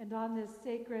 and on this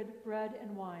sacred bread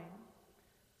and wine,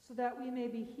 so that we may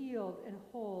be healed and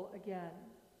whole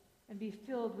again, and be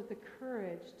filled with the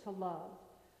courage to love.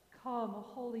 Come,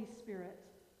 Holy Spirit.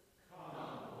 Come,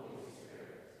 Holy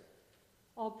Spirit.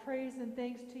 All praise and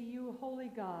thanks to you, Holy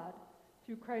God,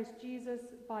 through Christ Jesus,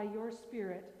 by your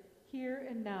Spirit, here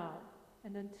and now,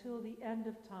 and until the end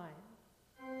of time.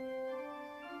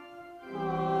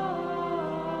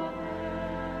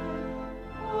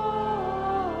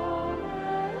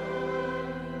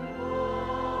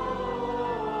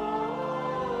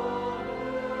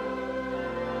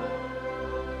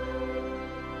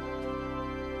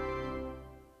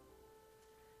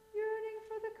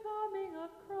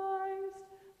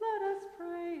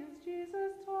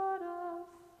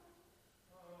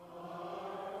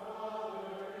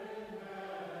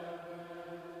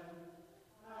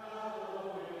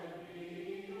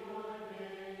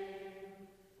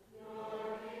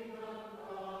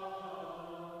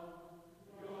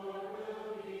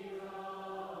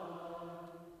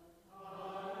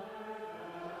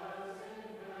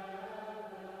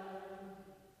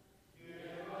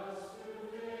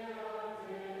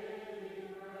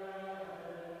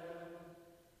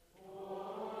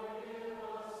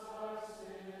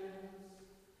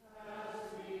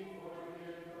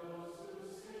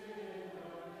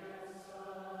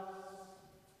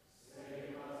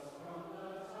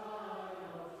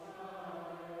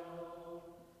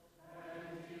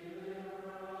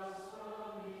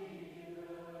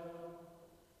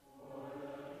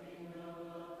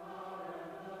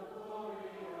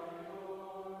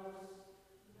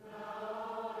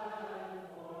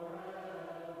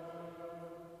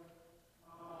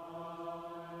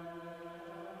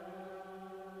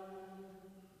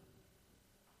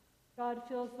 God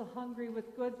fills the hungry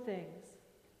with good things.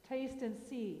 Taste and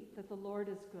see that the Lord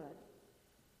is good.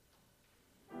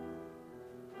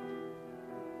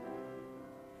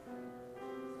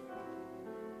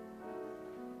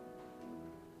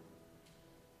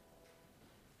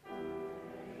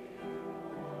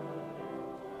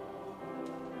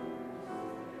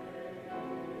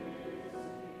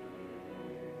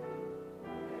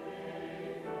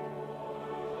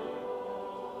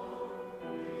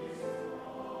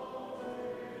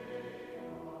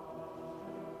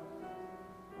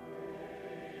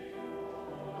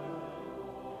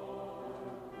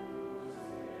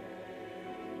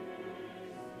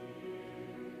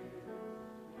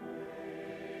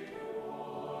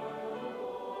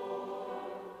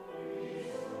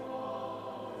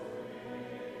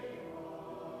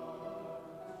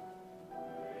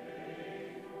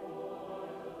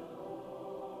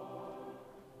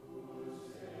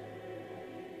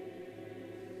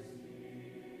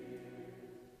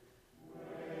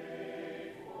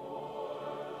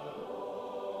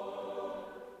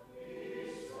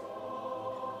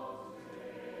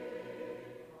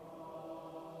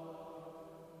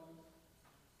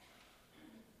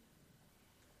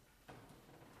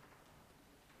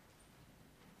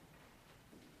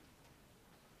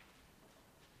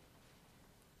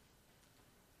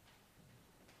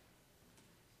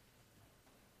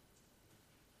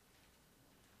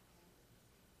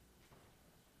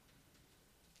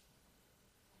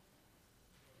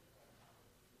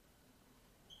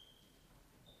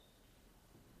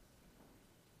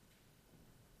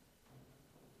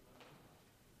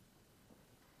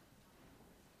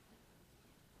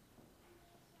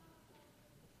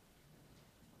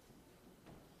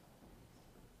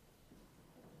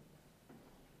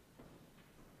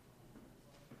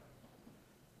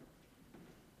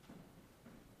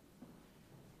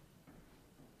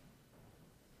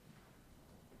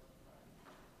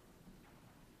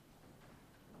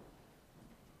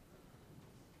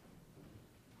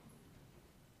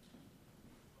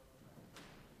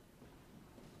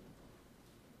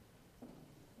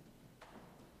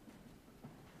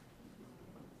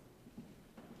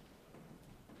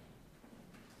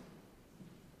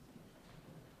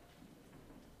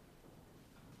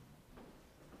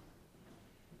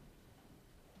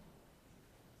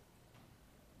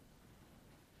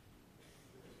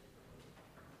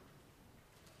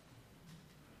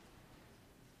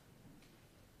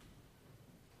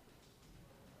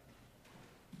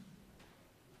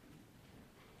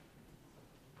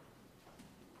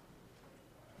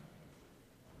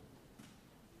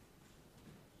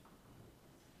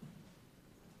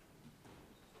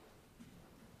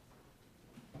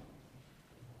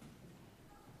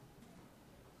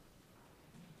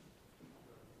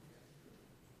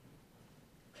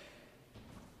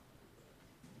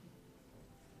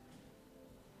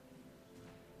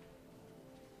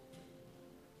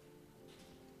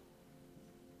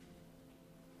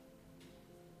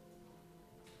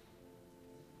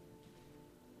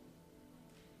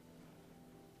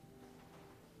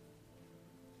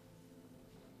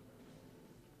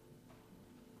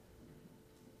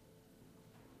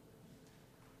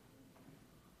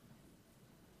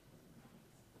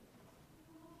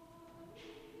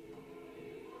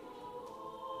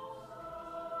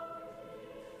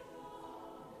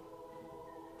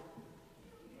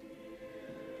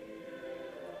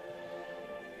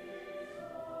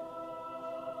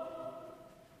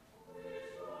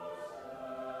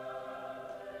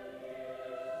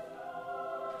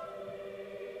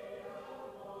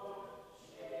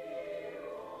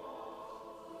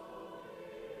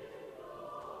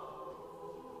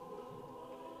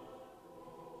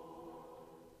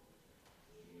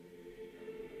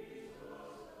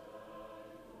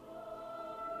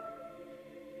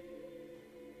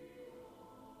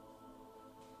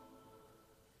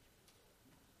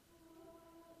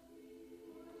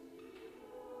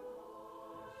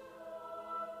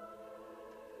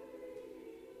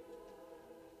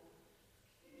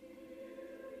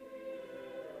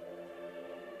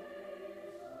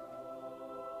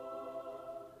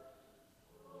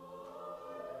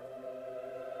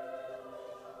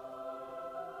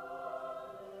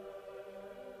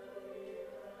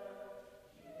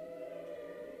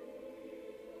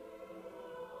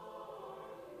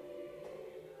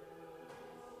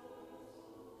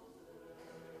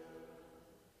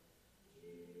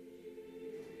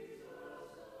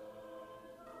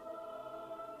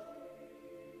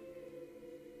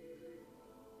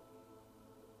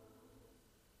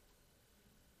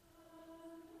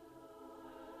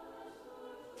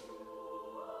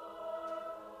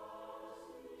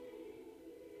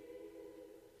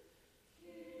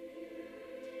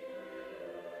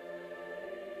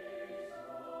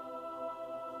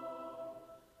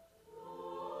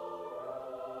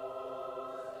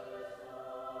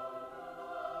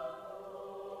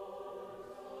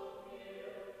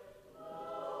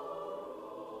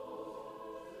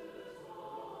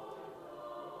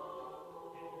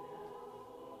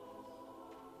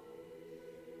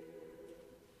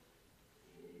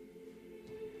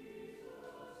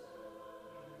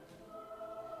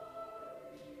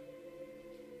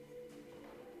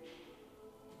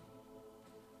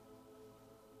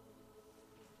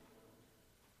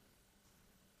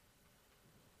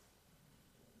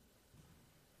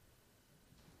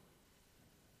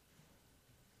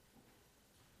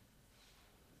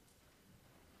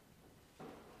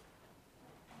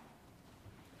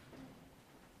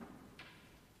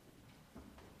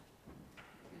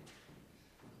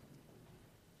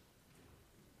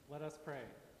 Let us pray.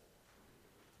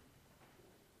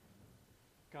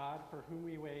 God, for whom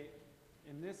we wait,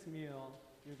 in this meal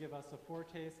you give us a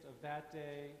foretaste of that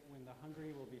day when the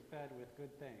hungry will be fed with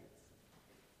good things.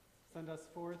 Send us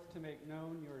forth to make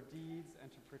known your deeds and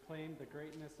to proclaim the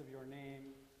greatness of your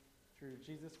name through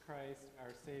Jesus Christ,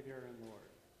 our Savior and Lord.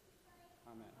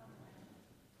 Amen.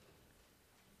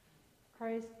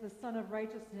 Christ, the Son of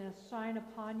righteousness, shine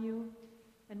upon you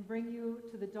and bring you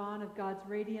to the dawn of God's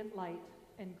radiant light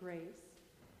and grace.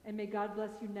 And may God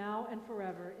bless you now and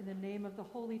forever in the name of the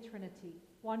Holy Trinity,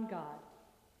 one God.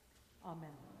 Amen.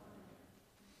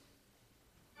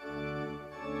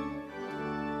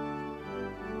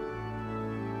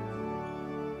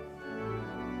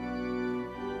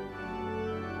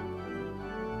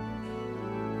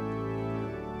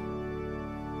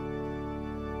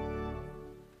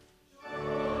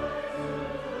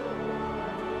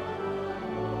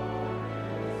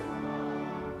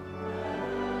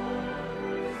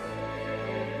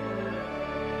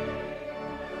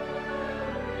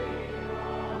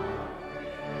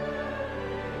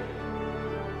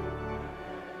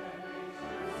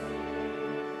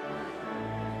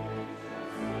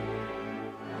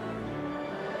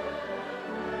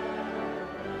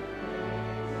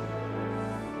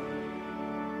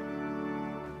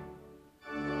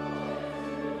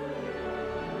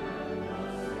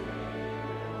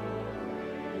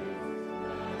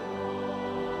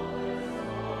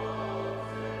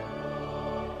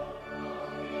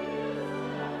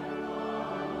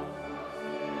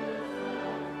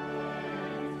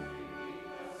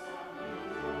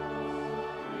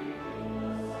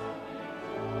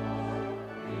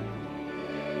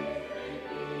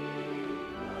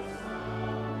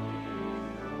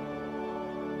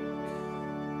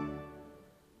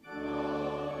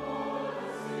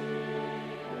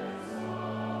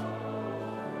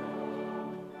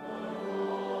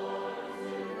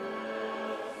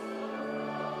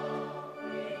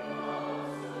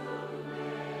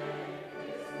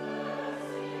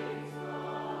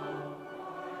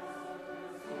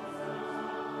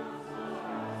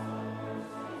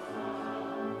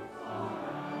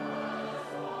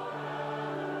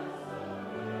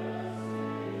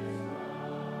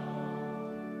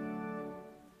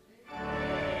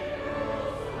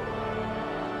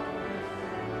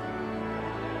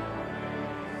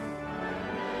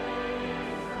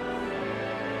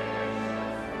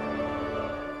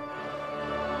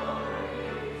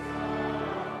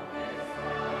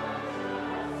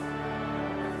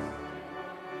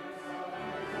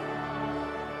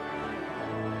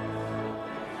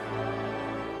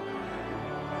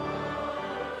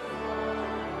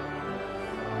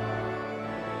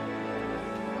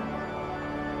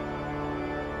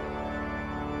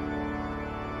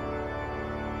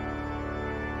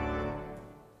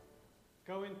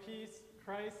 Go in peace.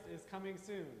 Christ is coming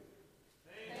soon.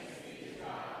 Thanks be to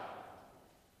God.